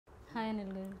Hi Anil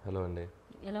గారు. Hello అండి.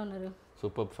 ఎలా ఉన్నారు?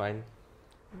 Super fine.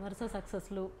 వరుస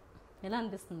సక్సెస్లు ఎలా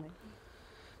అనిపిస్తుంది?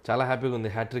 చాలా హ్యాపీగా ఉంది.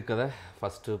 హ్యాట్రిక్ కదా,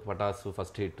 first పటాసు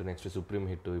first hit, next supreme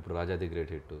hit, ఇప్పుడు రాజా ది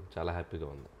గ్రేట్ హిట్. చాలా హ్యాపీగా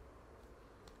ఉంది.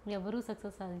 ఎవరూ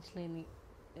సక్సెస్ సాధించలేని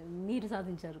మీరు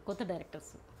సాధించారు, కొత్త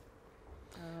డైరెక్టర్స్.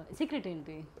 సీక్రెట్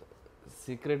ఏంటి?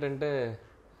 సీక్రెట్ అంటే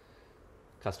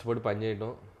కష్టపడి పని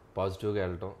చేయడం, పాజిటివ్గా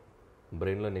వెళ్ళటం,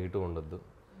 బ్రెయిన్లో నెగిటివ్ ఉండొద్దు,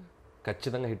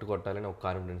 ఖచ్చితంగా హిట్ కొట్టాలని ఒక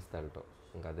కాన్ఫిడెన్స్తో వెళ్ళటం,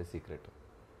 ఇంకా అదే సీక్రెట్.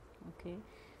 ఓకే,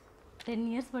 10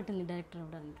 years పట్టింది డైరెక్టర్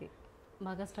అవ్వడానికి.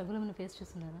 బాగా స్ట్రగుల్ ఏమైనా ఫేస్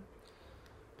చేస్తున్నారా?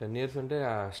 10 years అంటే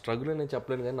ఆ స్ట్రగుల్ నేను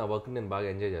చెప్పలేను, కానీ నా వర్క్ని నేను బాగా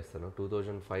ఎంజాయ్ చేస్తాను.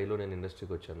 2005లో నేను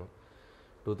ఇండస్ట్రీకి వచ్చాను.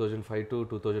 2005 to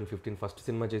 2015 ఫస్ట్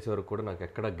సినిమా చేసే వరకు కూడా నాకు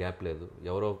ఎక్కడ గ్యాప్ లేదు.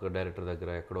 ఎవరో ఒక డైరెక్టర్ దగ్గర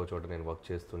ఎక్కడో చోట నేను వర్క్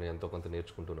చేస్తూనే ఎంతో కొంత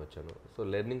నేర్చుకుంటూనే వచ్చాను. సో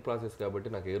లెర్నింగ్ ప్రాసెస్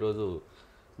కాబట్టి నాకు ఏ రోజు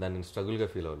దాన్ని స్ట్రగుల్గా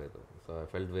ఫీల్ అవ్వలేదు. So I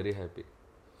felt very happy.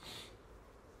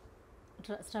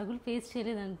 Struggle face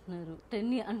చేయలేదు అంటున్నారు. 10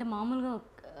 years అంటే మామూలుగా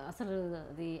అసలు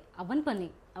అది అవని పని.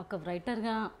 ఒక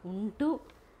రైటర్గా ఉంటూ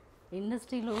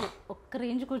ఇండస్ట్రీలో ఒక్క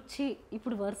రేంజ్కి వచ్చి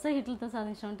ఇప్పుడు వరుస హిట్లతో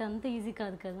సాధించడం అంటే అంత ఈజీ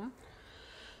కాదు కదా.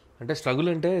 అంటే స్ట్రగుల్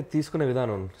అంటే తీసుకునే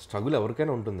విధానం. స్ట్రగుల్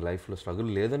ఎవరికైనా ఉంటుంది లైఫ్లో, స్ట్రగుల్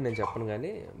లేదని నేను చెప్పను,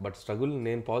 కానీ బట్ స్ట్రగుల్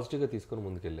నేను పాజిటివ్గా తీసుకొని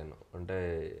ముందుకెళ్ళాను. అంటే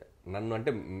నన్ను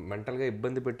అంటే మెంటల్గా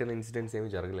ఇబ్బంది పెట్టిన ఇన్సిడెంట్స్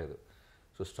ఏమీ జరగలేదు.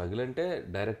 సో స్ట్రగుల్ అంటే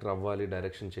డైరెక్టర్ అవ్వాలి,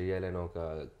 డైరెక్షన్ చేయాలి అని ఒక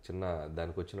చిన్న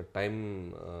దానికి వచ్చిన టైం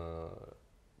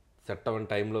సెట్ అవ్వని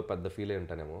టైంలో పెద్ద ఫీల్ అయి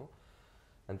ఉంటానేమో.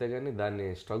 అంతేగాని దాన్ని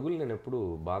స్ట్రగుల్ నేను ఎప్పుడు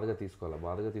బాధగా తీసుకోవాలి.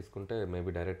 బాధగా తీసుకుంటే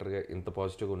మేబీ డైరెక్టర్గా ఇంత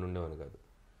పాజిటివ్గా ఉండేవాని కాదు.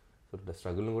 సో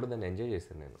స్ట్రగుల్ని కూడా దాన్ని ఎంజాయ్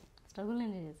చేశాను నేను. స్ట్రగుల్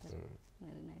ఎంజాయ్ చేశారు.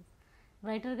 Very nice.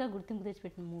 రైటర్గా గుర్తింపు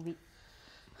తెచ్చిపెట్టిన మూవీ?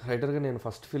 రైటర్గా నేను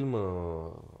ఫస్ట్ ఫిల్మ్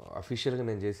అఫీషియల్గా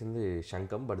నేను చేసింది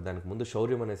శంఖం. బట్ దానికి ముందు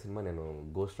శౌర్యం అనే సినిమా నేను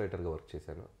గోస్ట్ రైటర్గా వర్క్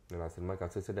చేశాను. నేను ఆ సినిమాకి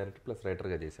అసిస్టెంట్ డైరెక్టర్ ప్లస్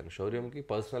రైటర్గా చేశాను. శౌర్యంకి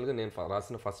పర్సనల్గా నేను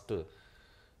రాసిన ఫస్ట్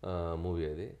మూవీ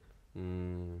అది.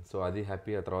 సో అది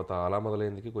హ్యాపీ. ఆ తర్వాత అలా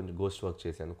మొదలైందికి కొంచెం గోస్ట్ వర్క్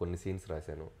చేశాను, కొన్ని సీన్స్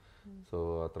రాశాను. సో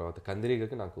ఆ తర్వాత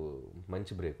కందిరీగకి నాకు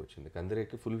మంచి బ్రేక్ వచ్చింది.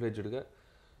 కందిరీగకి full ఫ్లెడ్జ్డ్గా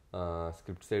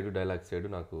script side, dialogue side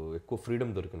నాకు ఎక్కువ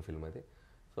ఫ్రీడమ్ దొరికిన ఫిల్మ్ అది.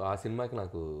 సో ఆ సినిమాకి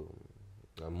నాకు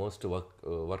మోస్ట్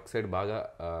వర్క్ సైడ్ బాగా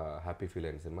హ్యాపీ ఫీల్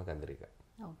అయిన సినిమా కందిరీగ.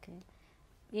 ఓకే,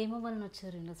 ఏమవ్వాలని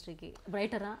వచ్చారు ఇండస్ట్రీకి?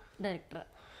 రైటరా, డైరెక్టరా?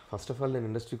 ఫస్ట్ ఆఫ్ ఆల్ నేను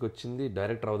ఇండస్ట్రీకి వచ్చింది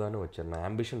డైరెక్టర్ అవుదానే వచ్చాను. నా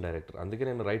అంబిషన్ డైరెక్టర్. అందుకే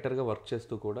నేను రైటర్గా వర్క్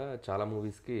చేస్తూ కూడా చాలా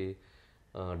మూవీస్కి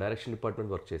డైరెక్షన్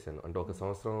డిపార్ట్మెంట్ వర్క్ చేశాను. అంటే ఒక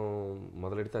సంవత్సరం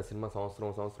మొదలెడితే ఆ సినిమా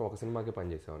సంవత్సరం ఒక సినిమాకే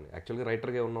పనిచేసేవాడిని. యాక్చువల్గా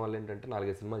రైటర్గా ఉన్న వాళ్ళు ఏంటంటే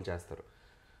 4-5 సినిమాలు చేస్తారు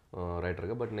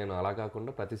రైటర్గా. బట్ నేను అలా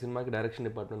కాకుండా ప్రతి సినిమాకి డైరెక్షన్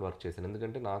డిపార్ట్మెంట్ వర్క్ చేశాను.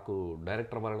 ఎందుకంటే నాకు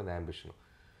డైరెక్టర్ అవ్వాలనేది అంబిషన్.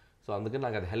 సో అందుకని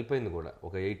నాకు అది హెల్ప్ అయింది కూడా.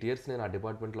 ఒక 8 years నేను ఆ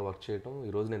డిపార్ట్మెంట్లో వర్క్ చేయడం,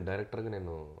 ఈరోజు నేను డైరెక్టర్గా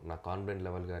నేను నా కాన్ఫిడెంట్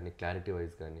లెవెల్ కానీ, క్లారిటీ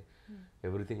వైజ్ కానీ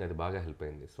ఎవ్రీథింగ్ అది బాగా హెల్ప్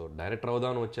అయింది. సో డైరెక్టర్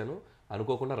అవుదామని వచ్చాను,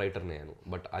 అనుకోకుండా రైటర్ని అయ్యాను.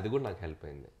 బట్ అది కూడా నాకు హెల్ప్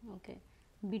అయింది. ఓకే,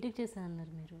 బీటెక్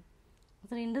చేశానన్నారు మీరు.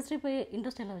 అసలు ఇండస్ట్రీపై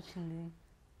ఇంట్రెస్ట్ ఎలా వచ్చింది?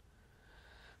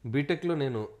 బీటెక్లో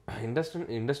నేను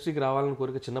ఇండస్ట్రీకి రావాలని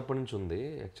కోరిక చిన్నప్పటి నుంచి ఉంది.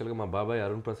 యాక్చువల్గా మా బాబాయ్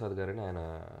అరుణ్ ప్రసాద్ గారని, ఆయన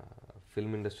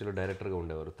ఫిల్మ్ ఇండస్ట్రీలో డైరెక్టర్గా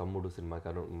ఉండేవారు. తమ్ముడు సినిమాకి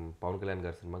పవన్ కళ్యాణ్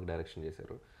గారి సినిమాకి డైరెక్షన్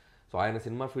చేశారు. సో ఆయన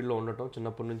సినిమా ఫీల్డ్లో ఉండటం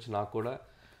చిన్నప్పటి నుంచి నాకు కూడా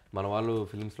మన వాళ్ళు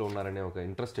ఫిల్మ్స్లో ఉన్నారనే ఒక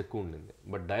ఇంట్రెస్ట్ ఎక్కువ ఉండింది.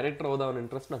 బట్ డైరెక్టర్ అవుదామని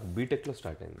ఇంట్రెస్ట్ నాకు బీటెక్లో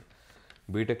స్టార్ట్ అయింది.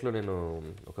 బీటెక్లో నేను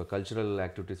ఒక కల్చరల్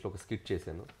యాక్టివిటీస్లో ఒక స్కిట్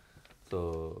చేశాను. సో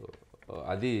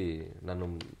అది నన్ను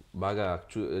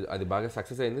అది బాగా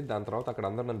సక్సెస్ అయింది. దాని తర్వాత అక్కడ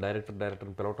అందరూ నన్ను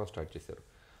డైరెక్టర్ని పిలవటం స్టార్ట్ చేశారు.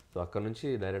 సో అక్కడ నుంచి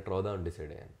డైరెక్టర్ అవుదామని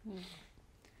డిసైడ్ అయ్యాను.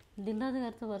 దిల్ రాజు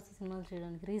గారితో వరుస సినిమాలు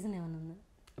చేయడానికి రీజన్ ఏమైనా ఉందా?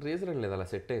 రీజన్ ఏం లేదు, అలా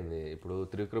సెట్ అయింది. ఇప్పుడు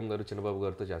త్రివిక్రమ్ గారు, చిన్నబాబు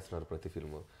గారితో చేస్తున్నారు ప్రతి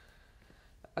ఫిల్ము.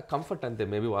 కంఫర్ట్ అంతే,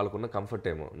 మేబీ వాళ్ళకున్న కంఫర్ట్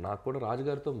ఏమో. నాకు కూడా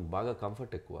రాజుగారితో బాగా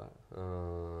కంఫర్ట్ ఎక్కువ.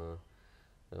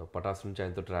 పటాస్ నుంచి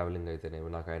ఆయనతో ట్రావెలింగ్ అయితేనేమి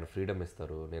నాకు ఆయన ఫ్రీడమ్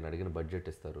ఇస్తారు, నేను అడిగిన బడ్జెట్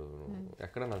ఇస్తారు.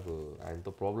 ఎక్కడ నాకు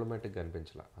ఆయనతో ప్రాబ్లమాటిక్గా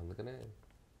అనిపించలే, అందుకనే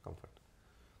కంఫర్ట్.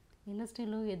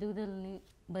 ఇండస్ట్రీలో ఎదుగుదలని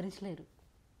భరించలేరు,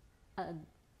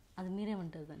 అది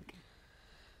మీరేమంటారు దానికి?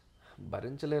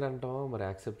 భరించలేరంటాం, మరి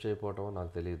యాక్సెప్ట్ చేయకపోవటం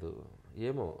నాకు తెలియదు.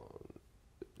 ఏమో,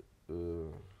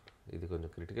 ఇది కొంచెం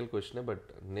క్రిటికల్ క్వశ్చనే. బట్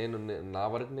నా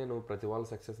వరకు నేను ప్రతి వాళ్ళ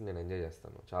సక్సెస్ నేను ఎంజాయ్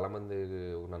చేస్తాను. చాలామంది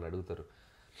నన్ను అడుగుతారు,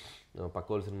 పక్క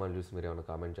వాళ్ళ సినిమాలు చూసి మీరు ఏమైనా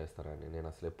కామెంట్ చేస్తారా అని. నేను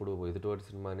అసలు ఎప్పుడు ఎదుటివాడి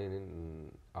సినిమాని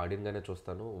ఆడియన్గానే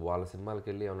చూస్తాను. వాళ్ళ సినిమాలకు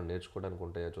వెళ్ళి ఏమైనా నేర్చుకోవడానికి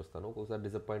ఉంటాయో చూస్తాను. ఒక్కొక్కసారి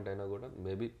డిసప్పాయింట్ అయినా కూడా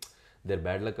మేబీ దేర్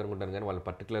బ్యాడ్ లక్ అనుకుంటాను, కానీ వాళ్ళు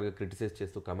పర్టికులర్గా క్రిటిసైజ్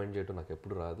చేస్తూ కమెంట్ చేయడం నాకు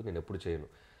ఎప్పుడు రాదు, నేను ఎప్పుడు చేయను.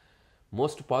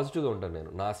 మోస్ట్ పాజిటివ్గా ఉంటాను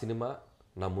నేను. నా సినిమా,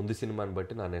 నా ముందు సినిమాని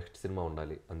బట్టి నా నెక్స్ట్ సినిమా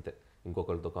ఉండాలి అంతే.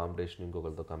 ఇంకొకరితో కాంపిటీషన్,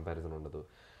 ఇంకొకరితో కంపారిజన్ ఉండదు.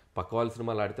 పక్క వాళ్ళ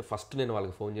సినిమాలు ఆడితే ఫస్ట్ నేను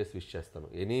వాళ్ళకి ఫోన్ చేసి విష్ చేస్తాను.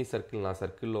 ఎనీ సర్కిల్, నా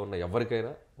సర్కిల్లో ఉన్న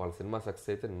ఎవరికైనా వాళ్ళ సినిమా సక్సెస్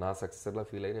అయితే నా సక్సెస్లా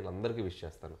ఫీల్ అయ్యి నేను అందరికీ విష్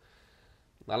చేస్తాను.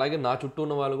 అలాగే నా చుట్టూ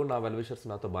ఉన్న వాళ్ళు కూడా నా వెల్ విషర్స్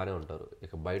నాతో బాగానే ఉంటారు.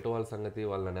 ఇక బయట వాళ్ళ సంగతి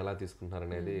వాళ్ళు నన్ను ఎలా తీసుకుంటున్నారు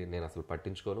అనేది నేను అసలు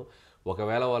పట్టించుకోను.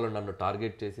 ఒకవేళ వాళ్ళు నన్ను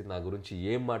టార్గెట్ చేసి నా గురించి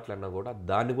ఏం మాట్లాడినా కూడా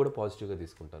దాన్ని కూడా పాజిటివ్గా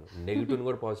తీసుకుంటాను, నెగిటివ్ని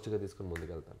కూడా పాజిటివ్గా తీసుకుని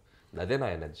ముందుకెళ్తాను. అదే నా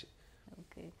ఎనర్జీ.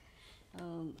 ఓకే,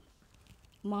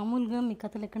 మామూలుగా మీ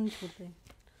కథలు ఎక్కడి నుంచి పుడతాయి?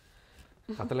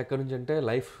 కథలు ఎక్కడి నుంచి అంటే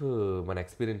లైఫ్, మన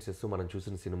ఎక్స్పీరియన్సెస్, మనం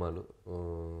చూసిన సినిమాలు,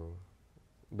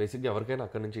 బేసిక్గా ఎవరికైనా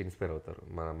అక్కడి నుంచి ఇన్స్పైర్ అవుతారు.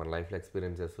 మన లైఫ్లో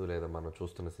ఎక్స్పీరియన్సెస్ లేదా మనం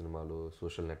చూస్తున్న సినిమాలు,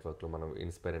 సోషల్ నెట్వర్క్లో మనం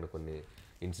ఇన్స్పైర్ అయిన కొన్ని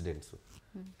ఇన్సిడెంట్స్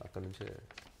అక్కడి నుంచే.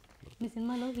 మీ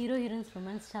సినిమాలో హీరో హీరోయిన్స్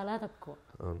రొమాన్స్ చాలా తక్కువ.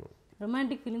 అవును,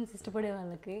 రొమాంటిక్ ఫిలిమ్స్ ఇష్టపడే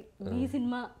వాళ్ళకి ఈ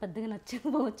సినిమా పెద్దగా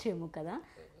నచ్చకపోవచ్చేమో కదా,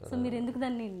 సో మీరు ఎందుకు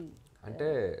దాన్ని? అంటే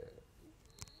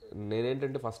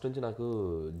నేనేంటంటే ఫస్ట్ నుంచి నాకు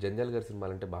జంజాల్ గారి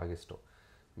సినిమాలు అంటే బాగా ఇష్టం.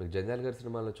 మీకు జంజాల్ గారి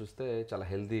సినిమాలో చూస్తే చాలా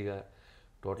హెల్తీగా,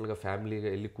 టోటల్గా ఫ్యామిలీగా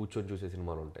వెళ్ళి కూర్చొని చూసే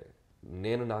సినిమాలు ఉంటాయి.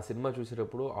 నేను నా సినిమా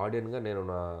చూసేటప్పుడు ఆడియన్గా నేను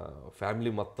నా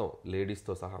ఫ్యామిలీ మొత్తం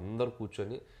లేడీస్తో సహా అందరూ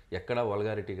కూర్చొని ఎక్కడ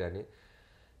వల్గారిటీ కానీ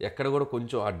ఎక్కడ కూడా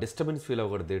కొంచెం ఆ డిస్టర్బెన్స్ ఫీల్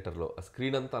అవ్వకూడదు థియేటర్లో. ఆ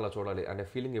స్క్రీన్ అంతా అలా చూడాలి అనే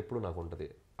ఫీలింగ్ ఎప్పుడు నాకు ఉంటుంది.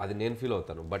 అది నేను ఫీల్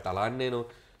అవుతాను. బట్ అలా నేను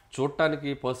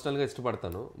చూడటానికి పర్సనల్గా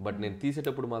ఇష్టపడతాను. బట్ నేను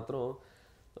తీసేటప్పుడు మాత్రం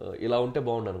ఇలా ఉంటే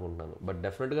బాగుండు అనుకుంటున్నాను. బట్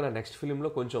డెఫినెట్గా నా నెక్స్ట్ ఫిలింలో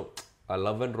కొంచెం ఆ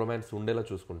లవ్ అండ్ రొమాన్స్ ఉండేలా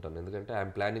చూసుకుంటాను. ఎందుకంటే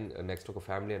ఐఎమ్ ప్లానింగ్ నెక్స్ట్ ఒక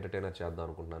ఫ్యామిలీ ఎంటర్టైనర్ చేద్దాం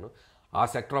అనుకుంటున్నాను. ఆ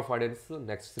సెక్టర్ ఆఫ్ ఆడియన్స్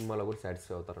నెక్స్ట్ సినిమాలో కూడా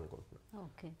సాటిస్ఫై అవుతారు అనుకుంటున్నాను.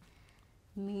 ఓకే,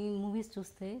 మీ మూవీస్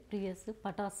చూస్తే ప్రీవియస్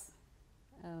పటాస్,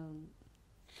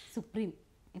 సుప్రీం,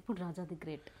 ఇప్పుడు రాజా ది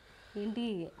గ్రేట్, ఏంటి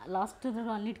లాస్ట్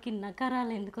అన్నిటికీ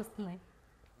నకారాలు ఎందుకు వస్తున్నాయి?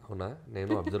 అవునా,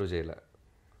 నేను అబ్జర్వ్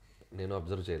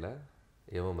చేయలే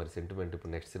ఏమో మరి సెంటిమెంట్.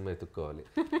 ఇప్పుడు నెక్స్ట్ సినిమా ఎత్తుక్కోవాలి.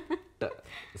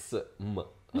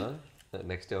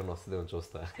 నెక్స్ట్ ఏమైనా వస్తుందేమో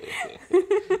చూస్తా.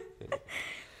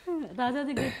 రాజా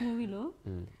ది గ్రేట్ మూవీలో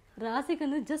రాశి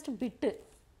కన్నా జస్ట్ బిట్,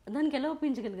 దానికి ఎలా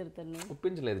ఒప్పించగలుగుతాను?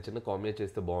 ఒప్పించలేదు, చిన్న కామెడీ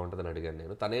చేస్తే బాగుంటుందని అడిగాను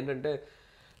నేను. తను ఏంటంటే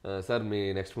సార్ మీ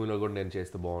నెక్స్ట్ మూవీలో కూడా నేను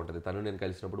చేస్తే బాగుంటుంది. తను నేను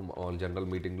కలిసినప్పుడు జనరల్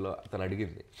మీటింగ్లో తను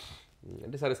అడిగింది.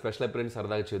 అంటే సరే స్పెషల్ అపిరెన్స్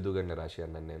సరదాగా చేద్దు కానీ రాశి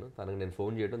అన్నాను నేను. తనకు నేను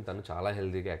ఫోన్ చేయడం తను చాలా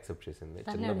హెల్తీగా యాక్సెప్ట్ చేసింది.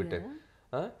 చిన్న బిట్టే.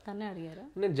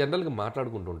 నేను జనరల్గా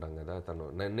మాట్లాడుకుంటూ ఉంటాను కదా.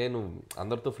 నేను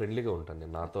అందరితో ఫ్రెండ్లీగా ఉంటాను.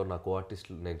 నేను నా కో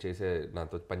ఆర్టిస్టులు,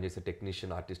 నాతో పనిచేసే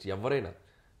టెక్నీషియన్, ఆర్టిస్ట్ ఎవరైనా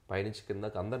పైనుంచి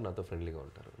కిందకి అందరు నాతో ఫ్రెండ్లీగా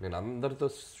ఉంటారు. నేను అందరితో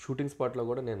షూటింగ్ స్పాట్లో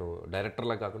కూడా నేను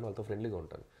డైరెక్టర్లా కాకుండా వాళ్ళతో ఫ్రెండ్లీగా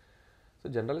ఉంటాను. సో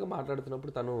జనరల్గా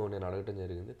మాట్లాడుతున్నప్పుడు నేను అడగటం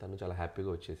జరిగింది. తను చాలా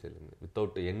హ్యాపీగా వచ్చేసి వెళ్ళింది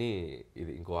వితౌట్ ఎనీ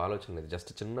ఇది ఇంకో ఆలోచన లేదు.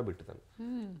 జస్ట్ చిన్న బిట్ తను,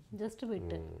 జస్ట్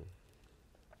బిట్.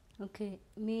 ఓకే,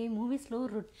 మీ మూవీస్లో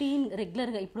రొటీన్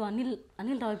రెగ్యులర్గా ఇప్పుడు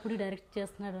అనిల్ రావిపూడి డైరెక్ట్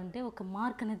చేస్తున్నాడు అంటే ఒక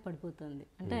మార్క్ అనేది పడిపోతుంది.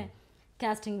 అంటే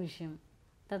కాస్టింగ్ విషయం,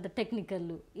 తర్వాత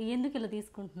టెక్నికల్, ఎందుకు ఇలా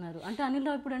తీసుకుంటున్నారు అంటే అనిల్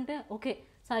రావిపూడి అంటే okay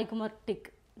Sai Kumar tick,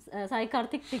 Sai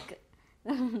Karthik tick,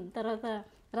 తర్వాత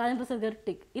రాజేంద్ర ప్రసాద్ గారు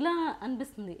టిక్, ఇలా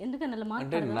అనిపిస్తుంది. ఎందుకని అలా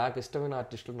అంటే నాకు ఇష్టమైన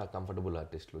ఆర్టిస్టులు, నాకు కంఫర్టబుల్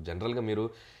ఆర్టిస్టులు. జనరల్గా మీరు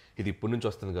ఇది ఇప్పటి నుంచి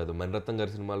వస్తుంది కాదు. మణిరత్నం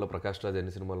గారి సినిమాల్లో ప్రకాష్ రాజ్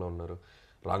ఎన్ని సినిమాల్లో ఉన్నారు,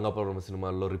 రాంగాపురం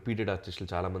సినిమాల్లో రిపీటెడ్ ఆర్టిస్టులు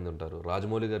చాలామంది ఉంటారు.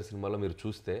 రాజమౌళి గారి సినిమాలో మీరు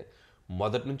చూస్తే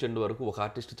మొదటి నుంచి ఎండు వరకు ఒక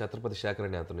ఆర్టిస్ట్ ఛత్రపతి శేఖర్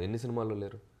అనే అతను ఎన్ని సినిమాల్లో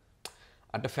లేరు.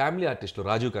 అంటే ఫ్యామిలీ ఆర్టిస్టులు.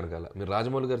 రాజీవ్ కనకాల, మీరు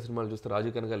రాజమౌళి గారి సినిమాలు చూస్తే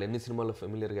రాజీవ్ కనకాల ఎన్ని సినిమాల్లో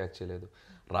ఫెమిలియర్గా యాక్ట్ చేయలేదు.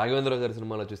 రాఘవేంద్ర గారి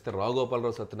సినిమాలో చూస్తే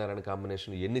రావుగోపాలరావు సత్యనారాయణ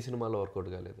కాంబినేషన్ ఎన్ని సినిమాల్లో వర్కౌట్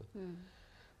కాలేదు.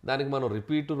 దానికి మనం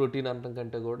రిపీట్ రొటీన్ అనడం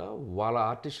కంటే కూడా వాళ్ళ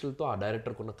ఆర్టిస్టులతో ఆ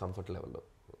డైరెక్టర్కి ఉన్న కంఫర్ట్ లెవెల్లో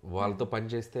వాళ్ళతో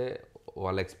పనిచేస్తే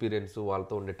వాళ్ళ ఎక్స్పీరియన్స్,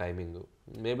 వాళ్ళతో ఉండే టైమింగ్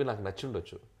మేబీ నాకు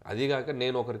నచ్చిండొచ్చు. అదీగాక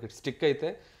నేను ఒకరికి స్టిక్ అయితే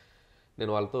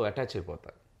నేను వాళ్ళతో అటాచ్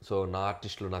అయిపోతాను. సో నా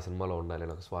ఆర్టిస్టులు నా సినిమాలో ఉండాలి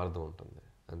నాకు స్వార్థం ఉంటుంది.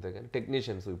 అంతేగాని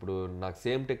టెక్నీషియన్స్, ఇప్పుడు నాకు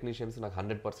సేమ్ టెక్నీషియన్స్ నాకు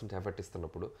 100% ఎఫర్ట్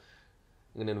ఇస్తున్నప్పుడు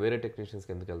ఇంకా నేను వేరే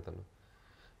టెక్నీషియన్స్కి ఎందుకు వెళ్తాను?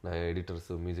 నా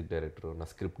ఎడిటర్స్, మ్యూజిక్ డైరెక్టర్, నా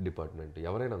స్క్రిప్ట్ డిపార్ట్మెంట్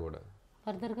ఎవరైనా కూడా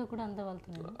ఫర్దర్గా కూడా అంత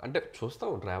వెళ్తున్నాను. అంటే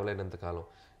చూస్తాం ట్రావెల్ అయినంత కాలం.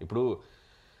 ఇప్పుడు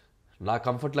నా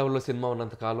కంఫర్ట్ లెవెల్లో సినిమా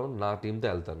ఉన్నంత కాలం నా టీంతో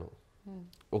వెళ్తాను.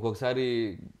 ఒక్కొక్కసారి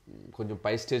కొంచెం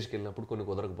పై స్టేజ్కి వెళ్ళినప్పుడు కొన్ని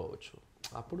కుదరకపోవచ్చు.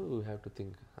 అప్పుడు యూ హ్యావ్ టు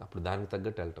థింక్, అప్పుడు దానికి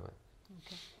తగ్గట్టు వెళ్ళటమే.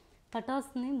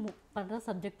 పటాస్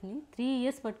సబ్జెక్ట్ని 3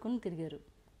 years పట్టుకొని తిరిగారు.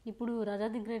 ఇప్పుడు రాజా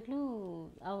ది గ్రేట్లు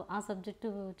ఆ సబ్జెక్టు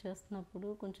చేస్తున్నప్పుడు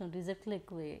కొంచెం రిజెక్ట్లు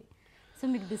ఎక్కువయ్యాయి. సో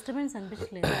మీకు డిస్టర్బెన్స్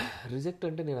అనిపించలేదు? రిజెక్ట్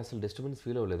అంటే నేను అసలు డిస్టర్బెన్స్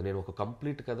ఫీల్ అవ్వలేదు. నేను ఒక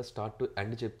కంప్లీట్ కథ స్టార్ట్ టు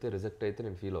ఎండ్ చెప్తే రిజెక్ట్ అయితే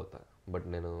నేను ఫీల్ అవుతాను. బట్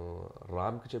నేను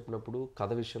రామ్కి చెప్పినప్పుడు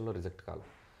కథ విషయంలో రిజెక్ట్ కాదు.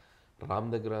 రామ్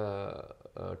దగ్గర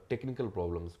టెక్నికల్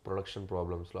ప్రాబ్లమ్స్, ప్రొడక్షన్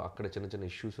ప్రాబ్లమ్స్లో అక్కడ చిన్న చిన్న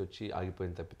ఇష్యూస్ వచ్చి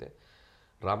ఆగిపోయింది తప్పితే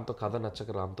రామ్తో కథ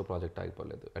నచ్చక రామ్తో ప్రాజెక్ట్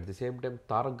ఆగిపోలేదు. At the same time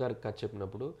Tarak గారికి కథ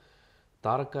చెప్పినప్పుడు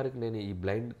తారక్ గారికి నేను ఈ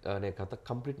బ్లైండ్ అనే కథ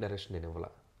కంప్లీట్ నరేషన్ నేను ఇవ్వాల.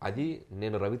 అది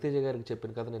నేను రవితేజ గారికి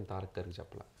చెప్పిన కథ నేను తారక్ గారికి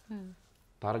చెప్పాల.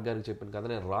 తారక్ గారికి చెప్పిన కథ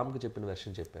నేను రామ్కి చెప్పిన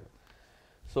వెర్షన్ చెప్పాను.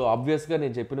 సో ఆబ్వియస్గా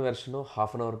నేను చెప్పిన వెర్షన్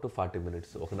 1/2 hour to 40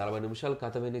 minutes, ఒక 40 నిమిషాల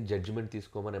కథ విని జడ్జిమెంట్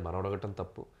తీసుకోమని మనం అడగటం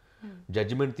తప్పు.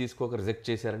 జడ్జిమెంట్ తీసుకోక రిజెక్ట్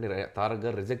చేశారని తారక్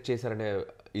గారు రిజెక్ట్ చేశారనే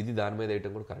ఇది దాని మీద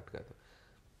వేయటం కూడా కరెక్ట్ కాదు.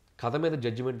 కథ మీద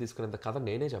జడ్జిమెంట్ తీసుకునేంత కథ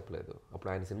నేనే చెప్పలేదు. అప్పుడు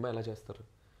ఆయన సినిమా ఎలా చేస్తారు?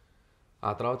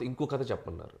 ఆ తర్వాత ఇంకో కథ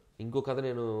చెప్పన్నారు. ఇంకో కథ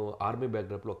నేను ఆర్మీ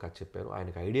బ్యాక్డ్రాప్లో ఒక కథ చెప్పాను.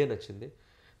 ఆయనకు ఐడియా నచ్చింది.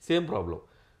 Same problem.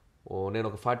 నేను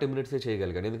ఒక 40 మినిట్సే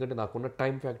చేయగలిగాను, ఎందుకంటే నాకున్న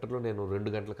టైం ఫ్యాక్టర్లో నేను 2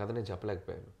 గంటల కథ నేను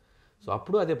చెప్పలేకపోయాను. సో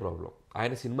అప్పుడు అదే ప్రాబ్లం.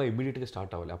 ఆయన సినిమా ఇమీడియట్గా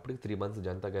స్టార్ట్ అవ్వాలి. అప్పటికి 3 months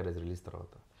జనతా గ్యారేజ్ రిలీజ్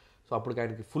తర్వాత. సో అప్పటికి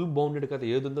ఆయనకి ఫుల్ బౌండెడ్ కథ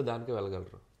ఏది ఉందో దానికే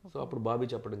వెళ్ళగలరు. సో అప్పుడు బాబీ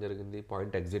చెప్పడం జరిగింది,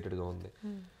 పాయింట్ ఎగ్జైటెడ్గా ఉంది.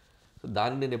 సో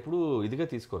దాన్ని నేను ఎప్పుడు ఇదిగా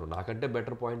తీసుకోను. నాకంటే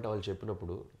బెటర్ పాయింట్ వాళ్ళు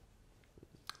చెప్పినప్పుడు,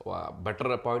 బెటర్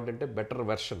పాయింట్ అంటే బెటర్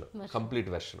వెర్షన్, కంప్లీట్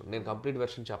వెర్షన్. నేను కంప్లీట్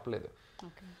వెర్షన్ చెప్పలేదు.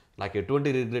 నాకు ఎటువంటి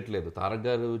రిగ్రెట్ లేదు. తారక్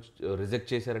గారు రిజెక్ట్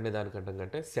చేశారనే దానికంటే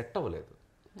కంటే సెట్ అవ్వలేదు.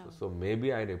 సో మేబీ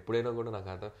ఆయన ఎప్పుడైనా కూడా నాకు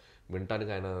కథ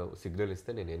వినటానికి ఆయన సిగ్నల్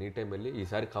ఇస్తే నేను ఎనీ టైం వెళ్ళి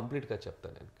ఈసారి కంప్లీట్గా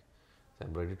చెప్తాను ఆయనకి.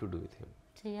 I'm ready to do with him.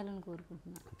 చేయాలని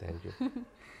కోరుకుంటున్నాను. Thank you.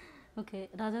 ఓకే,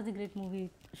 రాజాది గ్రేట్ మూవీ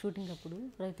షూటింగ్ అప్పుడు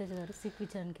రవితేజ గారు సిక్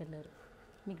విచారానికి వెళ్ళారు.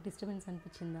 మీకు డిస్టర్బెన్స్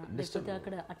అనిపించిందా? లేకపోతే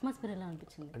అక్కడ అట్మాస్ఫియర్ ఎలా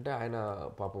అనిపించింది? అంటే ఆయన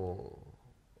పాపం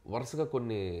వరుసగా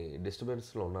కొన్ని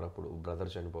డిస్టర్బెన్స్లో ఉన్నారు. అప్పుడు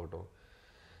బ్రదర్ చనిపోవటం,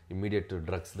 ఇమ్మీడియట్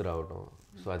డ్రగ్స్ రావటం.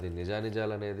 సో అది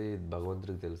నిజానిజాలు అనేది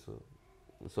భగవంతుడికి తెలుసు.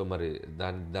 సో మరి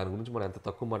దాని గురించి మనం ఎంత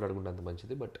తక్కువ మాట్లాడుకుంటే అంత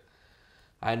మంచిది. బట్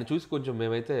ఆయన చూసి కొంచెం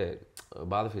మేమైతే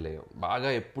బాధ ఫీల్ అయ్యాం. బాగా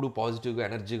ఎప్పుడు పాజిటివ్గా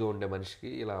ఎనర్జీగా ఉండే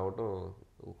మనిషికి ఇలా అవటం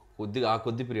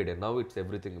కొద్ది పీరియడే. Now it's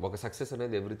everything. ఒక సక్సెస్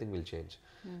అనేది ఎవ్రీథింగ్ విల్ చేంజ్.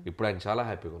 ఇప్పుడు ఆయన చాలా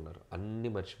హ్యాపీగా ఉన్నారు, అన్నీ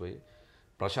మర్చిపోయి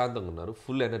ప్రశాంతంగా ఉన్నారు,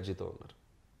 ఫుల్ ఎనర్జీతో ఉన్నారు.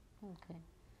 ఓకే,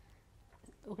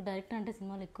 ఒక డైరెక్టర్ అంటే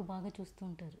సినిమాలు ఎక్కువ బాగా చూస్తూ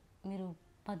ఉంటారు. మీరు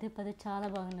పదే చాలా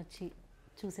బాగా నచ్చి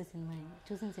చూసిన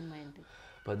సినిమా ఏంటి?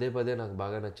 పదే నాకు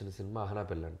బాగా నచ్చిన సినిమా అహనా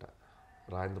పెళ్ళంట.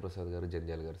 రాజేంద్ర ప్రసాద్ గారు,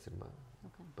 జంధ్యాల గారి సినిమా.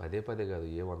 పదే కాదు,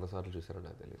 100 సార్లు చూసారో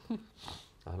నాకు తెలియదు.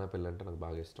 అహనా పెళ్ళంటే నాకు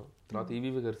బాగా ఇష్టం. తర్వాత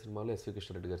ఈవీవి గారి సినిమాలు, ఎస్వి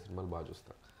కృష్ణారెడ్డి గారి సినిమాలు బాగా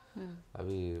చూస్తాను.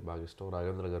 అవి బాగా ఇష్టం.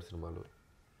 రాఘవేంద్ర గారి సినిమాలు,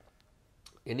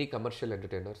 any commercial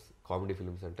entertainers, comedy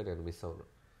films అంటే నేను మిస్ అవును,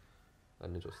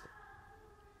 అన్నీ చూస్తాను.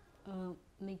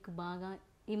 మీకు బాగా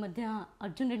ఈ మధ్య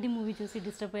అర్జున్ రెడ్డి మూవీ చూసి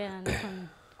డిస్టర్బ్ అయ్యారని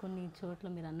కొన్ని చోట్ల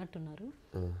మీరు అన్నట్టున్నారు.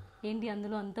 ఏంటి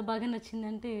అందులో అంత బాగా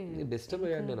నచ్చిందంటే? డిస్టర్బ్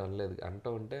అయ్యాను నేను అనలేదు.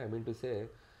 అంటే ఐ మీన్ టు సే,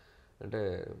 అంటే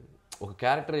ఒక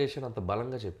క్యారెక్టరైజేషన్ అంత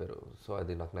బలంగా చెప్పారు. సో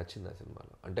అది నాకు నచ్చింది ఆ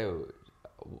సినిమాలో. అంటే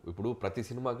ఇప్పుడు ప్రతి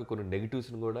సినిమాకి కొన్ని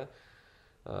నెగిటివ్స్ని కూడా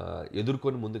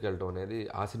ఎదుర్కొని ముందుకెళ్ళటం అనేది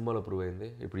ఆ సినిమాలో ప్రూవ్ అయింది.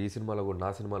 ఇప్పుడు ఈ సినిమాలో కూడా, నా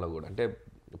సినిమాలో కూడా, అంటే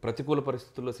ప్రతికూల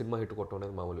పరిస్థితుల్లో సినిమా హిట్ కొట్టడం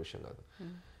అనేది మామూలు విషయం కాదు.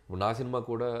 ఇప్పుడు నా సినిమా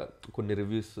కూడా కొన్ని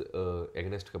రివ్యూస్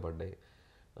ఎగనెస్ట్గా పడ్డాయి.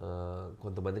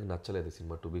 కొంతమందికి నచ్చలేదు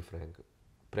సినిమా, టు బీ ఫ్రాంక్.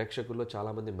 ప్రేక్షకుల్లో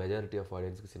చాలామంది, మెజారిటీ ఆఫ్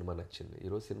ఆడియన్స్కి సినిమా నచ్చింది.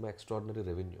 ఈరోజు సినిమా ఎక్స్ట్రాడినరీ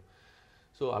రెవెన్యూ.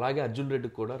 సో అలాగే అర్జున్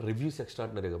రెడ్డికి కూడా రివ్యూస్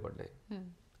ఎక్స్ట్రాడినరీగా పడ్డాయి.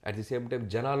 అట్ ది సేమ్ టైం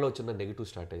జనాల్లో చిన్న నెగిటివ్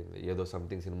స్టార్ట్ అయింది. ఏదో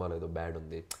సంథింగ్ సినిమాలో ఏదో బ్యాడ్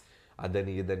ఉంది,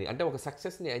 అదని ఇదని. అంటే ఒక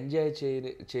సక్సెస్ని ఎంజాయ్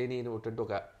చేయనిటువంటి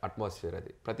ఒక అట్మాస్ఫియర్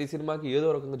అది. ప్రతి సినిమాకి ఏదో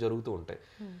రకంగా జరుగుతూ ఉంటాయి.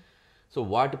 సో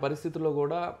వాటి పరిస్థితుల్లో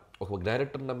కూడా ఒక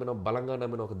డైరెక్టర్ బలంగా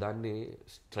నమ్మిన ఒక దాన్ని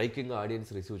స్ట్రైకింగ్గా ఆడియన్స్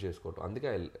రిసీవ్ చేసుకోవటం.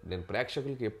 అందుకే నేను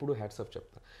ప్రేక్షకులకి ఎప్పుడూ హ్యాట్స్ ఆఫ్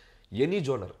చెప్తాను. Any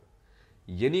genre,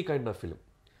 any kind of film,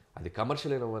 అది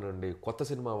కమర్షియల్ అవ్వనివ్వండి, కొత్త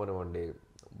సినిమా అవ్వనివ్వండి,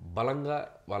 బలంగా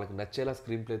వాళ్ళకి నచ్చేలా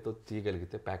స్క్రీన్ ప్లేతో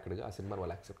తీయగలిగితే ప్యాక్డ్గా ఆ సినిమాని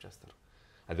వాళ్ళు యాక్సెప్ట్ చేస్తారు.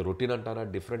 అది రొటీన్ అంటారా,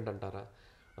 డిఫరెంట్ అంటారా,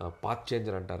 పాత్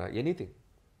చేంజర్ అంటారా, anything,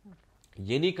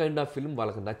 any kind of film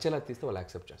వాళ్ళకి నచ్చేలా తీస్తే వాళ్ళు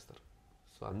యాక్సెప్ట్ చేస్తారు.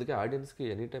 సో అందుకే ఆడియన్స్కి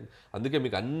ఎనీ టైం, అందుకే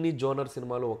మీకు అన్ని జోనర్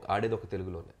సినిమాలు ఆడేది ఒక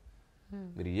తెలుగులోనే.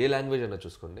 మీరు ఏ లాంగ్వేజ్ అయినా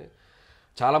చూసుకోండి.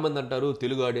 చాలామంది అంటారు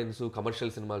తెలుగు ఆడియన్స్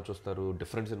కమర్షియల్ సినిమాలు చూస్తారు,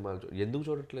 డిఫరెంట్ సినిమాలు ఎందుకు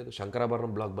చూడట్లేదు?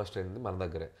 శంకరాభరణం బ్లాక్ బస్టర్ అయింది మన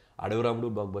దగ్గరే, అడవిరాముడు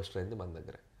బ్లాక్ బస్టర్ అయింది మన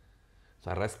దగ్గరే. So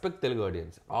I respect Telugu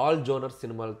audience. All genres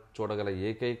సినిమాలు చూడగల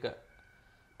ఏకైక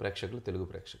ప్రేక్షకులు తెలుగు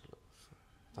ప్రేక్షకులు.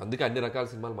 అందుకే అన్ని రకాల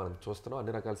సినిమాలు మనం చూస్తున్నాం,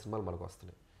 అన్ని రకాల సినిమాలు మనకు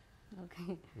వస్తున్నాయి. ఓకే,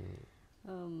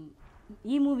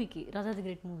 ఈ మూవీకి, రాజాది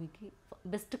గ్రేట్ మూవీకి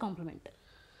బెస్ట్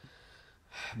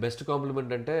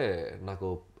కాంప్లిమెంట్ అంటే నాకు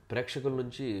ప్రేక్షకుల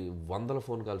నుంచి 100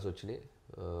 ఫోన్ కాల్స్ వచ్చినాయి.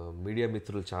 మీడియా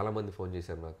మిత్రులు చాలామంది ఫోన్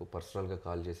చేశారు, నాకు పర్సనల్గా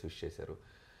కాల్ చేసి విష్ చేశారు.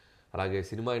 అలాగే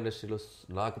సినిమా ఇండస్ట్రీలో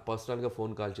నాకు పర్సనల్గా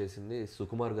ఫోన్ కాల్ చేసింది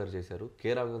సుకుమార్ గారు చేశారు. కె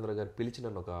రాఘవేంద్ర గారు పిలిచి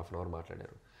నన్ను ఒక 1/2 hour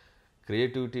మాట్లాడారు.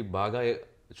 క్రియేటివిటీ బాగా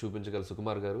చూపించగల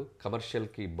సుకుమార్ గారు,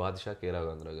 కమర్షియల్కి బాద్షా కె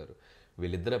రాఘవేంద్ర గారు,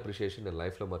 వీళ్ళిద్దరు అప్రిషియేషన్ నేను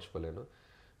లైఫ్లో మర్చిపోలేను.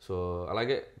 సో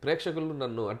అలాగే ప్రేక్షకులు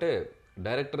నన్ను, అంటే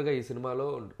డైరెక్టర్గా ఈ సినిమాలో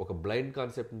ఒక బ్లైండ్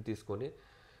కాన్సెప్ట్ని తీసుకొని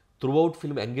త్రూఅవుట్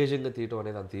ఫిల్మ్ ఎంగేజింగ్గా తీయటం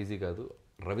అనేది అంత ఈజీ కాదు.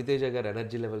 రవితేజ గారి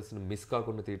ఎనర్జీ లెవెల్స్ని మిస్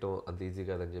కాకుండా తీయటం అంత ఈజీ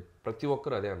కాదని చెప్పి ప్రతి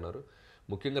ఒక్కరు అదే అన్నారు.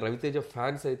 ముఖ్యంగా రవితేజ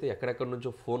ఫ్యాన్స్ అయితే ఎక్కడెక్కడి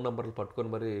నుంచో ఫోన్ నెంబర్లు పట్టుకొని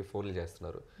మరీ ఫోన్లు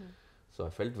చేస్తున్నారు. So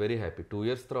I felt very happy. 2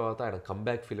 years తర్వాత ఆయన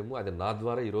కమ్బ్యాక్ ఫిల్మ్, అది నా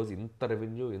ద్వారా ఈరోజు ఇంత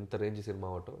రెవెన్యూ, ఇంత రేంజ్ సినిమా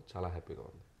అవటం చాలా హ్యాపీగా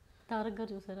ఉంది. తారక్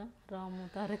గారు చూసారా? రాము,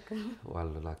 తారక్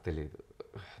వాళ్ళు నాకు తెలియదు.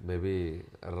 మేబీ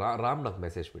రామ్ నాకు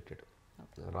మెసేజ్ పెట్టాడు.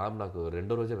 రామ్ నాకు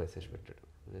 2వ రోజే మెసేజ్ పెట్టాడు,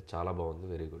 చాలా బాగుంది,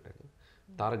 వెరీ గుడ్ అని.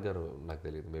 తారక్ గారు నాకు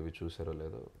తెలియదు, మేబీ చూసారో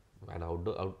లేదో. ఆయన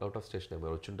అవుట్ ఆఫ్ స్టేషన్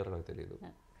ఏమైనా వచ్చి ఉంటారో నాకు తెలియదు.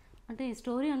 అంటే ఈ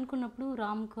స్టోరీ అనుకున్నప్పుడు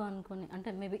రామ్కు అనుకుని అంటే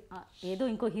మేబీ ఏదో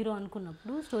ఇంకో హీరో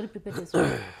అనుకున్నప్పుడు స్టోరీ ప్రిపేర్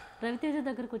చేసుకున్నాను. రవితేజ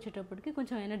దగ్గరకు వచ్చేటప్పటికి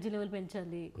కొంచెం ఎనర్జీ లెవెల్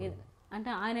పెంచాలి అంటే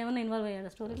ఆయన ఏమైనా ఇన్వాల్వ్ అయ్యాడు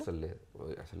స్టోరీలో? అసలు లేదు,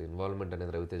 అసలు ఇన్వాల్వ్మెంట్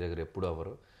అనేది రవితేజ గారు ఎప్పుడు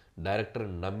అవ్వరు. డైరెక్టర్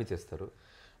నమ్మి చేస్తారు.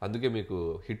 అందుకే మీకు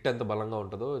హిట్ ఎంత బలంగా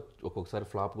ఉంటుందో ఒక్కొక్కసారి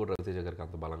ఫ్లాప్ కూడా రవితేజ గారికి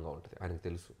అంత బలంగా ఉంటుంది. ఆయనకు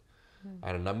తెలుసు.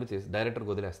 ఆయన నమ్మి చేసి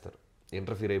డైరెక్టర్కి వదిలేస్తారు.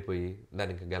 ఇంటర్ఫీర్ అయిపోయి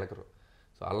దానికి గెలకరు.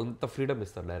 సో అంత ఫ్రీడమ్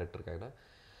ఇస్తారు డైరెక్టర్కి ఆయన.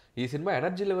 ఈ సినిమా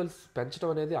ఎనర్జీ లెవెల్స్ పెంచడం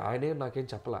అనేది ఆయనే నాకేం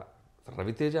చెప్పలా.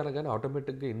 రవితేజ అనగానే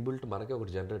ఆటోమేటిక్గా ఇన్బిల్ట్ మనకే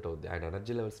ఒకటి జనరేట్ అవుద్ది. ఆయన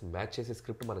ఎనర్జీ లెవెల్స్ మ్యాచ్ చేసే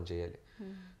స్క్రిప్ట్ మనం చేయాలి.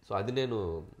 సో అది నేను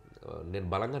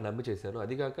బలంగా నమ్మి చేశాను.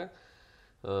 అదిగాక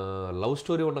లవ్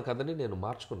స్టోరీ ఉన్న కథని నేను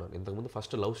మార్చుకున్నాను. ఇంతకుముందు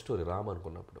ఫస్ట్ లవ్ స్టోరీ రామ్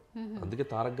అనుకున్నప్పుడు, అందుకే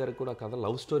తారక్ గారికి కూడా కథ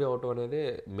లవ్ స్టోరీ అవటం అనేది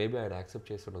మేబీ ఆయన యాక్సెప్ట్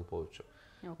చేసి ఉండకపోవచ్చు.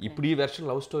 ఇప్పుడు ఈ వెర్షన్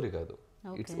లవ్ స్టోరీ కాదు,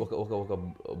 ఇట్స్ ఒక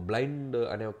బ్లైండ్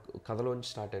అనే కథలోంచి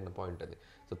స్టార్ట్ అయిన పాయింట్ అది.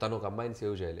 సో తను ఒక అమ్మాయిని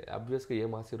సేవ్ చేయాలి, ఆబ్వియస్గా ఏ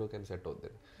మాస్ హీరోకైనా సెట్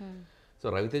అవుతుంది. సో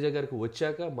రవితేజ గారికి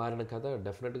వచ్చాక మారిన కథ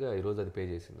డెఫినెట్గా ఈరోజు అది పే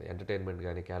చేసింది. ఎంటర్టైన్మెంట్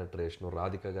కానీ, క్యారెక్టరేషన్,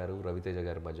 రాధిక గారు రవితేజ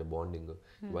గారి మధ్య బాండింగ్,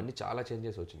 ఇవన్నీ చాలా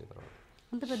చేంజెస్ వచ్చినాయి తర్వాత.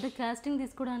 అంత పెద్ద కాస్టింగ్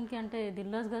తీసుకోవడానికి అంటే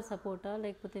దిల్ రాజు గారు సపోర్టా,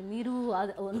 లేకపోతే మీరు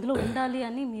అందులో ఉండాలి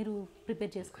అని మీరు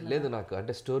ప్రిపేర్ చేసుకున్నారు? లేదు, నాకు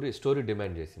అంటే స్టోరీ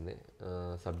డిమాండ్ చేసింది,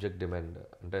 సబ్జెక్ట్ డిమాండ్.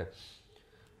 అంటే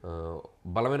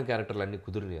బలమైన క్యారెక్టర్లు అన్నీ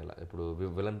కుదిరినాయి. ఇప్పుడు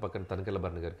విలన్ పక్కన తనికెళ్ళ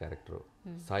భరణి గారి క్యారెక్టర్,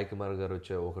 సాయి కుమార్ గారు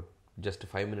వచ్చే ఒక జస్ట్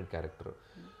 5 minute క్యారెక్టర్,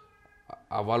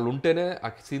 వాళ్ళు ఉంటేనే ఆ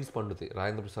సీన్స్ పండుతాయి.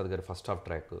 రాజేంద్ర ప్రసాద్ గారి first half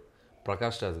track,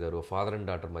 Prakash Raj గారు ఫాదర్ అండ్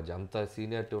డాటర్ మధ్య అంత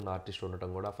సీనియారిటీ ఉన్న ఆర్టిస్ట్ ఉండటం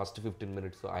కూడా ఫస్ట్ 15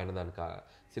 minutes ఆయన దానికి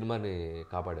సినిమాని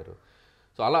కాపాడారు.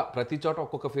 సో అలా ప్రతి చోట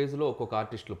ఒక్కొక్క ఫేజ్లో ఒక్కొక్క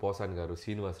ఆర్టిస్టులు, పోసాని గారు,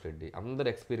 శ్రీనివాస్ రెడ్డి, అందరు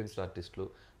ఎక్స్పీరియన్స్డ్ ఆర్టిస్టులు,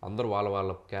 అందరూ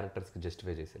వాళ్ళ క్యారెక్టర్స్కి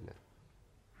జస్టిఫై చేసి వెళ్ళారు.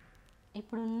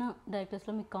 ఇప్పుడున్న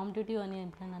డైరెక్టర్స్లో మీకు కాంపిటేటివ్ అని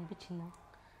ఎప్పుడైనా అనిపించిందా?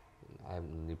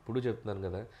 ఇప్పుడు చెప్తున్నాను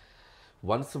కదా,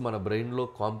 వన్స్ మన బ్రెయిన్లో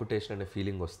కాంపిటీషన్ అనే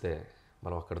ఫీలింగ్ వస్తే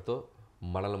మనం అక్కడితో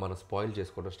మనల్ని మనం స్పాయిల్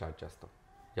చేసుకోవడం స్టార్ట్ చేస్తాం.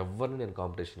 ఎవరిని నేను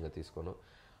కాంపిటీషన్గా తీసుకోను,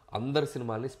 అందరి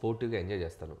సినిమాల్ని స్పోర్టివ్గా ఎంజాయ్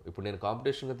చేస్తాను. ఇప్పుడు నేను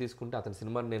కాంపిటీషన్గా తీసుకుంటే అతని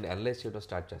సినిమాని నేను అనలైజ్ చేయడం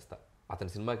స్టార్ట్ చేస్తాను. అతని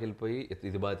సినిమాకి వెళ్ళిపోయి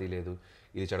ఇది బాగా తీయలేదు,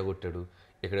 ఇది చెడగొట్టాడు,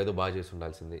 ఇక్కడేదో బాగా చేసి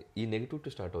ఉండాల్సింది, ఈ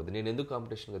నెగిటివిటీ స్టార్ట్ అవుతుంది. నేను ఎందుకు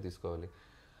కాంపిటీషన్గా తీసుకోవాలి?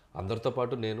 అందరితో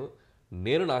పాటు నేను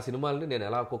నా సినిమాలని నేను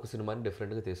ఎలా ఒక్కొక్క సినిమాని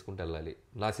డిఫరెంట్గా తీసుకుంటూ వెళ్ళాలి.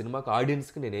 నా సినిమాకి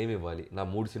ఆడియన్స్కి నేను ఏమి ఇవ్వాలి? నా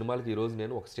 3 సినిమాలకి ఈరోజు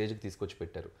నేను ఒక స్టేజ్కి తీసుకొచ్చి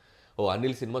పెట్టారు. ఓ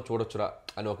అనిల్ సినిమా చూడొచ్చురా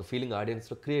అని ఒక ఫీలింగ్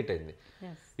ఆడియన్స్లో క్రియేట్ అయింది.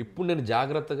 ఇప్పుడు నేను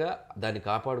జాగ్రత్తగా దాన్ని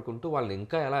కాపాడుకుంటూ వాళ్ళని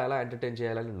ఇంకా ఎలా ఎంటర్టైన్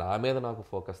చేయాలని నా మీద నాకు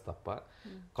ఫోకస్ తప్ప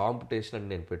కాంపిటీషన్ అని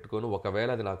నేను పెట్టుకోను.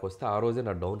 ఒకవేళ అది నాకు వస్తే ఆ రోజే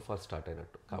నా డౌన్ఫాల్ స్టార్ట్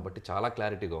అయినట్టు. కాబట్టి చాలా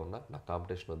క్లారిటీగా ఉన్నా, నాకు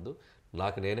కాంపిటీషన్ వద్దు,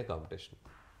 నాకు నేనే కాంపిటీషన్.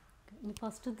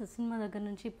 ఫస్ట్ సినిమా దగ్గర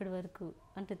నుంచి ఇప్పటి వరకు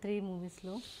అంటే 3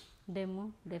 moviesలో demo,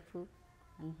 deaf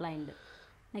and blind,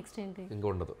 next ఏంటి? ఇంకా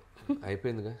ఉండదు,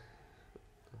 అయిపోయిందిగా.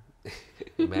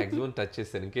 మ్యాక్సిమం టచ్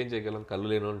చేశాను, ఇంకేం చేయగలను? కళ్ళు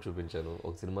లేని వాళ్ళని చూపించాను,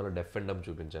 ఒక సినిమాలో డెఫ్ అండ్ డమ్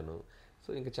చూపించాను. సో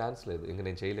ఇంకా ఛాన్స్ లేదు, ఇంకా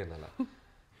నేను చేయలేను అలా,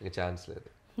 ఇంకా ఛాన్స్ లేదు.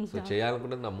 సో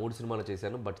చేయాలనుకున్నది నా 3 సినిమాలు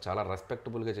చేశాను, బట్ చాలా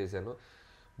రెస్పెక్టబుల్గా చేశాను.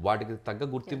 వాటికి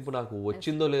తగ్గ గుర్తింపు నాకు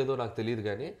వచ్చిందో లేదో నాకు తెలియదు,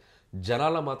 కానీ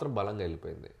జనాల మాత్రం బలంగా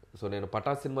వెళ్ళిపోయింది. సో నేను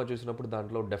పటాస్ సినిమా చూసినప్పుడు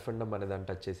దాంట్లో డెఫ్ అండ్ డమ్ అనే దాన్ని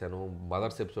టచ్ చేశాను,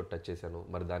 మదర్స్ ఎపిసోడ్ టచ్ చేశాను.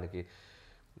 మరి దానికి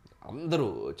అందరూ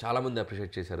చాలామంది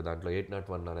అప్రిషియేట్ చేశారు. దాంట్లో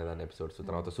 801 అనే దాని ఎపిసోడ్స్,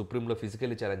 తర్వాత సుప్రీంలో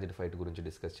ఫిజికల్లీ ఛాలెంజ్డ్ ఫైట్ గురించి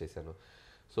డిస్కస్ చేశాను.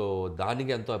 సో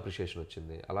దానికి ఎంతో అప్రిషియేషన్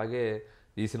వచ్చింది. అలాగే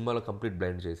ఈ సినిమాలో కంప్లీట్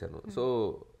బ్లైండ్ చేశాను. సో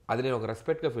అది నేను ఒక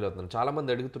రెస్పెక్ట్గా ఫీల్ అవుతున్నాను.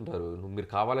 చాలామంది అడుగుతుంటారు, మీరు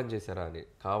కావాలని చేశారా అని.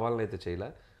 కావాలని అయితే చేయలే,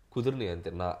 కుదిరిని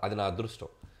అంతే. అది నా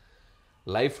అదృష్టం.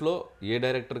 లైఫ్లో ఏ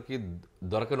డైరెక్టర్కి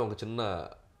దొరకని ఒక చిన్న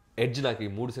ఎడ్జ్ నాకు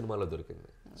ఈ 3 సినిమాల్లో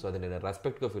దొరికింది. సో అది నేను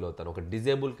రెస్పెక్ట్గా ఫీల్ అవుతాను. ఒక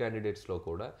డిజేబుల్ క్యాండిడేట్స్లో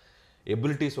కూడా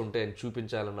ఎబిలిటీస్ ఉంటాయని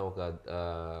చూపించాలన్న ఒక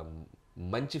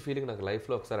మంచి ఫీలింగ్ నాకు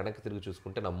లైఫ్లో ఒకసారి వెనక్కి తిరిగి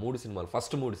చూసుకుంటే నా 3 సినిమాలు,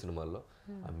 ఫస్ట్ 3 సినిమాల్లో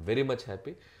I'm very much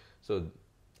happy. So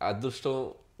అదృష్టం.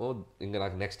 ఇంకా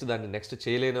నాకు నెక్స్ట్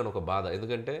చేయలేను అని ఒక బాధ,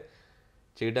 ఎందుకంటే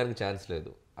చేయడానికి ఛాన్స్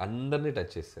లేదు, అందరినీ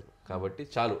టచ్ చేశాను. కాబట్టి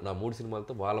చాలు, నా 3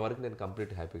 సినిమాలతో వాళ్ళ వరకు నేను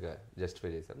కంప్లీట్ హ్యాపీగా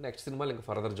జస్టిఫై చేశాను. నెక్స్ట్ సినిమాలు ఇంకా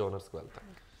ఫర్దర్ జోనర్స్కి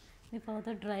వెళ్తాను. మీ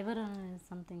ఫాదర్ డ్రైవర్ అనే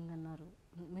సంథింగ్ అన్నారు.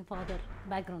 మీ ఫాదర్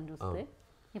బ్యాక్గ్రౌండ్ చూస్తే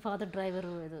మీ ఫాదర్ డ్రైవర్,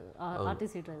 ఏదో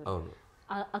ఆర్టీసీ డ్రైవర్.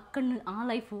 అక్కడ ఆ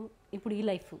లైఫ్, ఇప్పుడు ఈ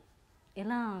లైఫ్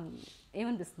ఎలా,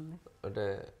 ఏమనిపిస్తుంది? అంటే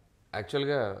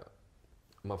యాక్చువల్గా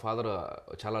మా ఫాదర్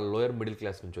చాలా లోయర్ మిడిల్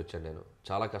క్లాస్ నుంచి వచ్చాను. నేను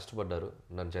చాలా కష్టపడ్డారు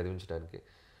నన్ను చదివించడానికి.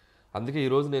 అందుకే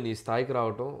ఈరోజు నేను ఈ స్థాయికి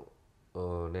రావటం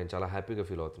నేను చాలా హ్యాపీగా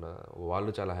ఫీల్ అవుతున్నా,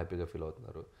 వాళ్ళు చాలా హ్యాపీగా ఫీల్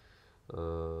అవుతున్నారు.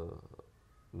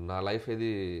 నా లైఫ్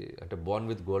ఏది అంటే బోర్న్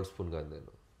విత్ గోల్డ్ స్పూన్ కాదు.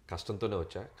 నేను కష్టంతోనే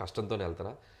వచ్చా, కష్టంతోనే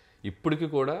వెళ్తున్నా. ఇప్పటికీ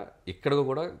కూడా ఇక్కడ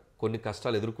కూడా కొన్ని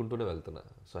కష్టాలు ఎదుర్కొంటూనే వెళ్తున్నా.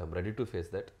 So I'm ready to face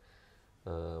that.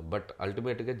 But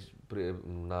అల్టిమేట్గా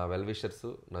నా వెల్ విషర్స్,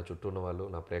 నా చుట్టూ ఉన్న వాళ్ళు,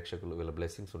 నా ప్రేక్షకులు, వీళ్ళ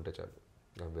బ్లెస్సింగ్స్ ఉంటే చాలు.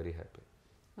 I'm very happy.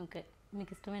 ఓకే,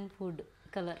 మీకు ఇష్టమైన ఫుడ్,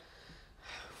 కలర్?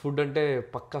 ఫుడ్ అంటే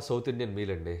పక్కా సౌత్ ఇండియన్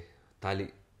మీల్ అండి, థాలీ.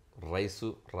 రైసు,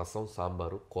 రసం,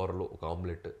 సాంబారు, కూరలు, ఒక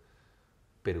ఆమ్లెట్,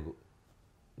 పెరుగు.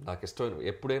 నాకు ఇష్టమైన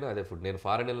ఎప్పుడైనా అదే ఫుడ్. నేను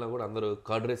ఫారెన్ వెళ్ళినా కూడా అందరూ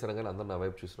కర్డ్ రైస్ అనగానే అందరూ నా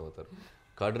వైపు చూసిన అవుతారు.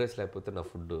 కర్డ్ రైస్ లేకపోతే నా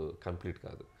ఫుడ్ కంప్లీట్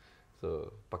కాదు. సో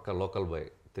పక్కా లోకల్ బాయ్,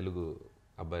 తెలుగు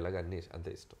అబ్బాయిలాగా అన్నీ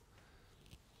అంతే ఇష్టం.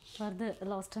 For the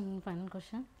last and final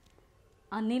question,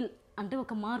 Anil అంటే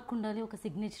ఒక మార్క్ ఉండాలి, ఒక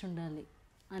సిగ్నేచర్ ఉండాలి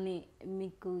అని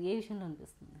మీకు ఏ విషయంలో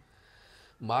అనిపిస్తుంది?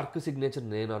 మార్క్ సిగ్నేచర్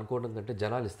నేను అనుకోవడం కంటే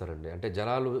జనాలు ఇస్తారండి. అంటే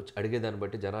జనాలు అడిగేదాన్ని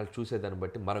బట్టి, జనాలు చూసేదాన్ని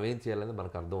బట్టి మనం ఏం చేయాలనేది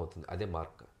మనకు అర్థమవుతుంది. అదే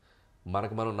మార్క్.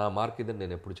 మనం నా మార్క్ ఇదని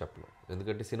నేను ఎప్పుడు చెప్పను.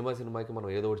 ఎందుకంటే సినిమాకి మనం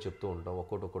ఏదో ఒకటి చెప్తూ ఉంటాం,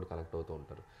 ఒక్కొక్కటి కనెక్ట్ అవుతూ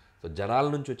ఉంటారు. సో జనాల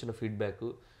నుంచి వచ్చిన ఫీడ్బ్యాక్,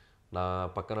 నా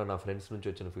పక్కన నా ఫ్రెండ్స్ నుంచి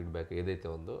వచ్చిన ఫీడ్బ్యాక్ ఏదైతే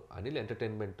ఉందో, అనిల్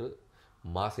ఎంటర్టైన్మెంట్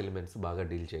మాస్ ఎలిమెంట్స్ బాగా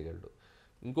డీల్ చేయగలడు.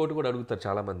 ఇంకోటి కూడా అడుగుతారు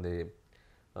చాలామంది,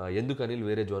 ఎందుకు అనిల్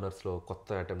వేరే జోనర్స్లో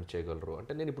కొత్త అటెంప్ట్ చేయగలరు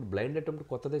అంటే, నేను ఇప్పుడు బ్లైండ్ అటెంప్ట్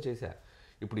కొత్తదే చేశా.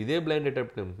 ఇప్పుడు ఇదే బ్లైండ్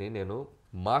అటెంప్ట్ని నేను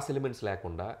మాస్ ఎలిమెంట్స్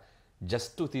లేకుండా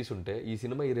జస్ట్ తీసుంటే ఈ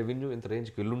సినిమా ఈ రెవెన్యూ ఇంత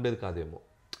రేంజ్కి వెళ్ళుండేది కాదేమో.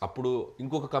 అప్పుడు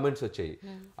ఇంకొక కమెంట్స్ వచ్చాయి,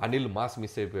 అనిల్ మాస్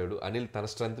మిస్ అయిపోయాడు, అనిల్ తన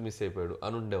స్ట్రెంత్ మిస్ అయిపోయాడు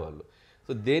అని ఉండేవాళ్ళు.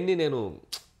 సో దేన్ని నేను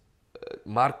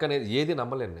మార్క్ అనేది ఏది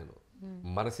నమ్మలేను నేను.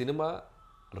 మన సినిమా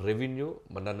రెవెన్యూ,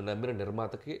 నన్ను నమ్మిన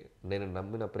నిర్మాతకి, నేను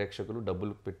నమ్మిన ప్రేక్షకులు,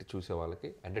 డబ్బులు పెట్టి చూసే వాళ్ళకి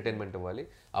ఎంటర్టైన్మెంట్ ఇవ్వాలి,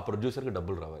 ఆ ప్రొడ్యూసర్కి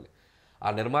డబ్బులు రావాలి.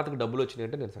 ఆ నిర్మాతకి డబ్బులు వచ్చినాయి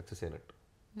అంటే నేను సక్సెస్ అయినట్టు.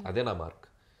 అదే నా మార్క్.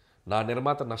 నా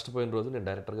నిర్మాత నష్టపోయిన రోజు నేను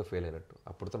డైరెక్టర్గా ఫెయిల్ అయినట్టు.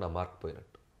 అప్పుడుతో నా మార్క్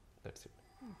పోయినట్టు. That's it.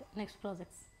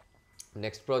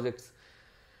 నెక్స్ట్ ప్రాజెక్ట్స్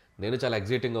నేను చాలా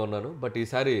ఎగ్జైటింగ్గా ఉన్నాను. బట్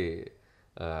ఈసారి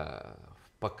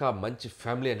పక్కా మంచి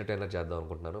ఫ్యామిలీ ఎంటర్టైనర్ చేద్దాం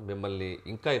అనుకుంటున్నాను. మిమ్మల్ని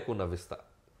ఇంకా ఎక్కువ నవ్విస్తా,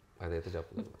 అదైతే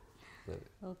చెప్పగలను.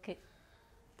 Okay,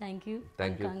 thank you.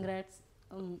 కంగ్రాట్స్.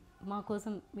 మా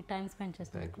కోసం మీ టైం స్పెండ్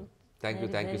చేస్తున్నందుకు thank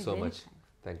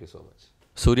you so much.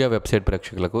 Surya website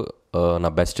ప్రేక్షకులకు నా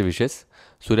బెస్ట్ విషెస్.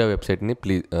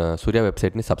 సూర్య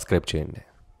వెబ్సైట్ని సబ్స్క్రైబ్ చేయండి.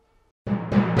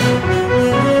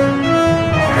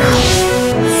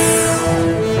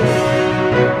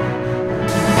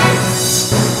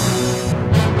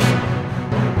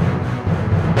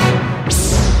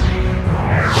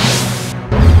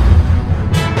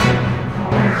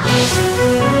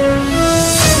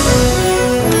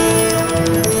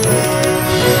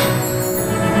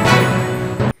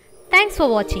 Thanks for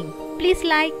watching. Please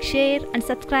like, share and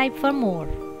subscribe for more.